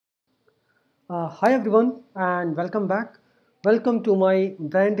Hi everyone and welcome back. Welcome to my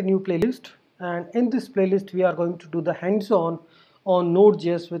brand new playlist, and in this playlist we are going to do the hands-on on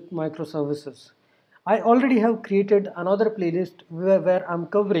Node.js with microservices. I already have created another playlist where I'm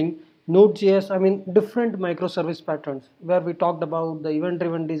covering Node.js, different microservice patterns where we talked about the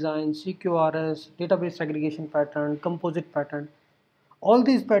event-driven design, CQRS, database segregation pattern, composite pattern. All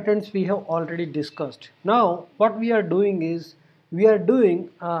these patterns we have already discussed. Now what we are doing is we are doing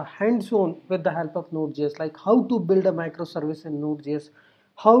hands-on with the help of Node.js, like how to build a microservice in Node.js,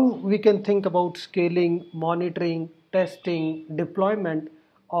 how we can think about scaling, monitoring, testing, deployment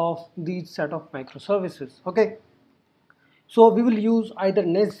of these set of microservices. Okay, so we will use either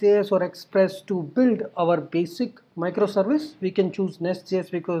Nest.js or Express to build our basic microservice. We can choose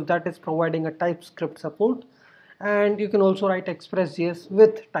Nest.js because that is providing a TypeScript support, and you can also write Express.js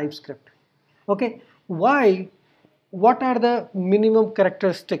with TypeScript. Okay, why? What are the minimum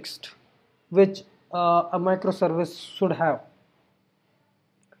characteristics which a microservice should have?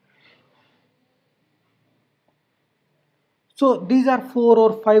 So these are 4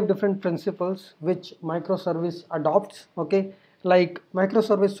 or 5 different principles which microservice adopts. Okay, like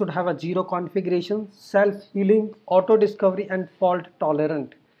microservice should have a zero configuration, self-healing, auto discovery, and fault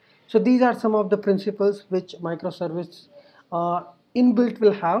tolerant. So these are some of the principles which microservice uh, inbuilt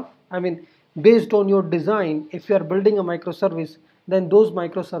will have. Based on your design, if you are building a microservice, then those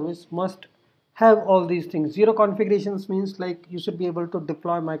microservice must have all these things. Zero configurations means like you should be able to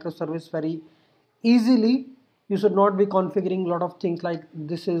deploy microservice very easily. You should not be configuring a lot of things like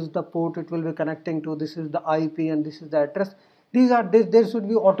this is the port it will be connecting to, this is the IP, and this is the address. There should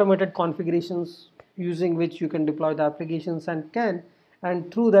be automated configurations using which you can deploy the applications and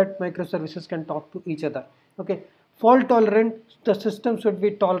through that microservices can talk to each other. Okay, fault tolerant, the system should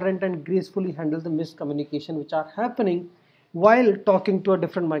be tolerant and gracefully handle the miscommunication which are happening while talking to a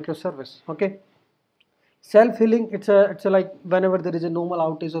different microservice. Okay, self-healing, it's a like whenever there is a normal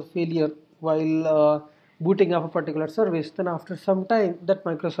outage or failure while booting up a particular service, then after some time that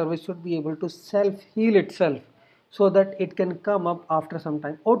microservice should be able to self-heal itself so that it can come up after some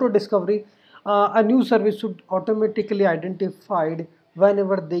time. Auto discovery, a new service should automatically identified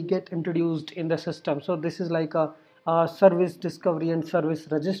whenever they get introduced in the system. So this is like a service discovery and service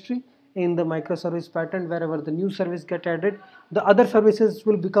registry in the microservice pattern. Wherever the new service get added, the other services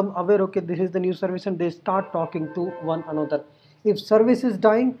will become aware, okay, this is the new service, and they start talking to one another. If service is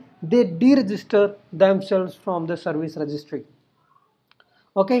dying, they deregister themselves from the service registry.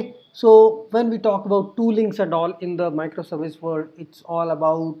 Okay, so when we talk about toolings and all in the microservice world, it's all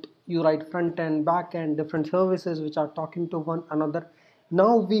about you write front end, back end, different services which are talking to one another.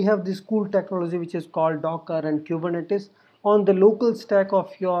 Now we have this cool technology which is called Docker and Kubernetes. On the local stack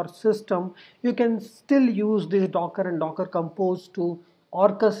of your system, you can still use this Docker and Docker Compose to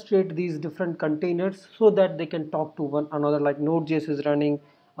orchestrate these different containers so that they can talk to one another, like Node.js is running,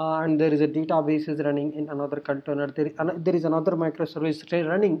 and there is a database is running in another container, there is another microservice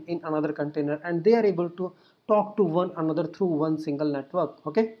running in another container, and they are able to talk to one another through one single network.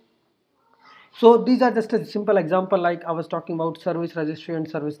 Okay, so these are just a simple example, like I was talking about service registry and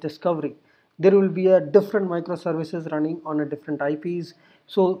service discovery. There will be a different microservices running on a different IPs.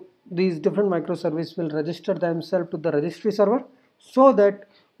 So these different microservices will register themselves to the registry server so that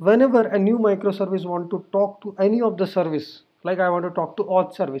whenever a new microservice want to talk to any of the service, like I want to talk to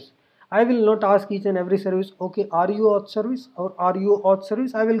auth service, I will not ask each and every service, okay, are you auth service or are you auth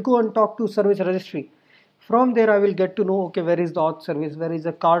service? I will go and talk to service registry. From there I will get to know, okay, where is the auth service, where is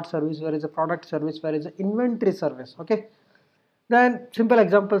the card service, where is the product service, where is the inventory service. Okay, then simple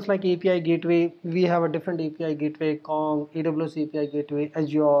examples like API gateway, we have a different API gateway, Kong, AWS API gateway,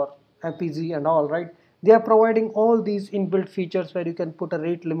 Azure, APZ and all, right? They are providing all these inbuilt features where you can put a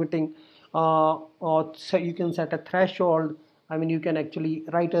rate limiting, or so you can set a threshold. You can actually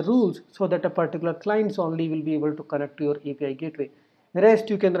write a rules so that a particular clients only will be able to connect to your API gateway. Rest,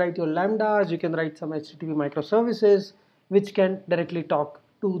 you can write your lambdas, you can write some HTTP microservices which can directly talk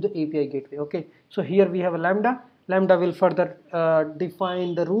to the API gateway. Okay, so here we have a lambda will further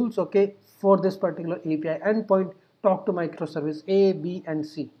define the rules, okay, for this particular API endpoint, talk to microservice A, B and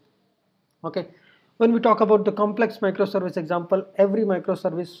C. Okay, when we talk about the complex microservice example, every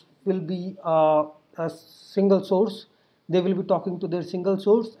microservice will be a single source. They will be talking to their single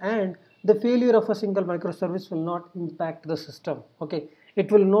source, and the failure of a single microservice will not impact the system. Okay,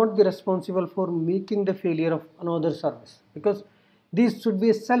 it will not be responsible for making the failure of another service, because these should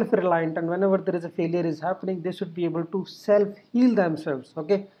be self-reliant, and whenever there is a failure is happening, they should be able to self-heal themselves.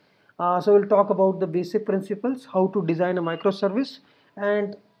 Okay, so we'll talk about the basic principles, how to design a microservice,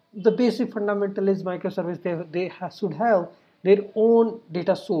 and the basic fundamental is microservice, should have their own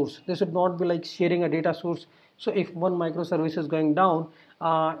data source. They should not be like sharing a data source. So if one microservice is going down,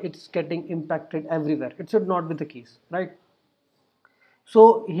 it's getting impacted everywhere. It should not be the case, right?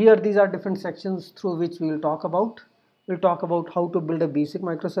 So here these are different sections through which we will talk about. We'll talk about how to build a basic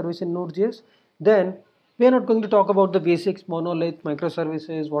microservice in Node.js. Then we are not going to talk about the basics, monolith,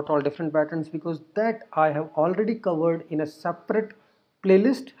 microservices, what all different patterns, because that I have already covered in a separate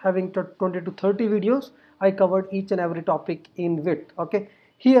playlist having 20 to 30 videos. I covered each and every topic in width. Okay,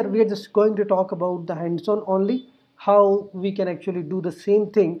 here we are just going to talk about the hands-on only, how we can actually do the same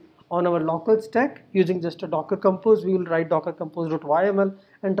thing on our local stack using just a Docker Compose. We will write Docker Compose.yml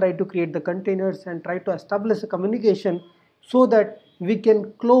and try to create the containers and try to establish a communication so that we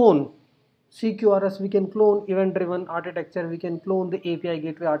can clone CQRS, we can clone event-driven architecture, we can clone the API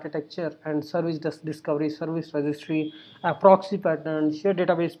gateway architecture and service discovery, service registry, a proxy pattern, shared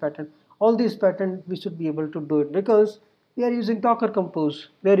database pattern. All these patterns we should be able to do it because we are using Docker Compose,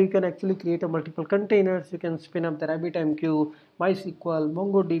 where you can actually create a multiple containers. You can spin up the RabbitMQ, MySQL,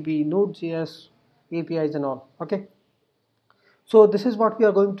 MongoDB, Node.js, APIs and all. Okay. So this is what we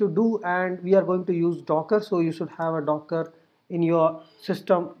are going to do, and we are going to use Docker. So you should have a Docker in your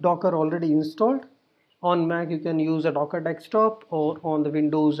system, Docker already installed. On Mac you can use a Docker desktop, or on the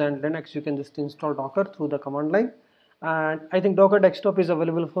Windows and Linux you can just install Docker through the command line. And I think Docker desktop is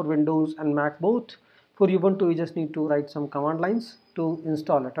available for Windows and Mac both. For Ubuntu you just need to write some command lines to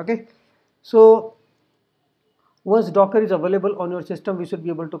install it. Okay, so once Docker is available on your system, we should be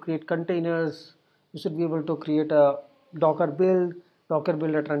able to create containers. We should be able to create a Docker build. Docker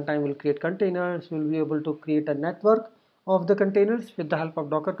build at runtime will create containers. We'll be able to create a network of the containers with the help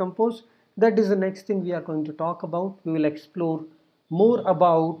of Docker Compose. That is the next thing we are going to talk about. We will explore more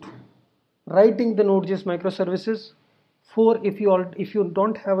about writing the Node.js microservices. For if you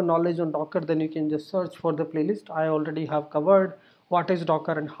don't have a knowledge on Docker, then you can just search for the playlist. I already have covered what is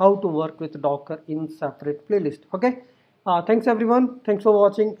Docker and how to work with Docker in separate playlist. Okay, thanks everyone, thanks for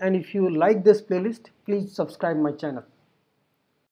watching, and if you like this playlist, please subscribe my channel.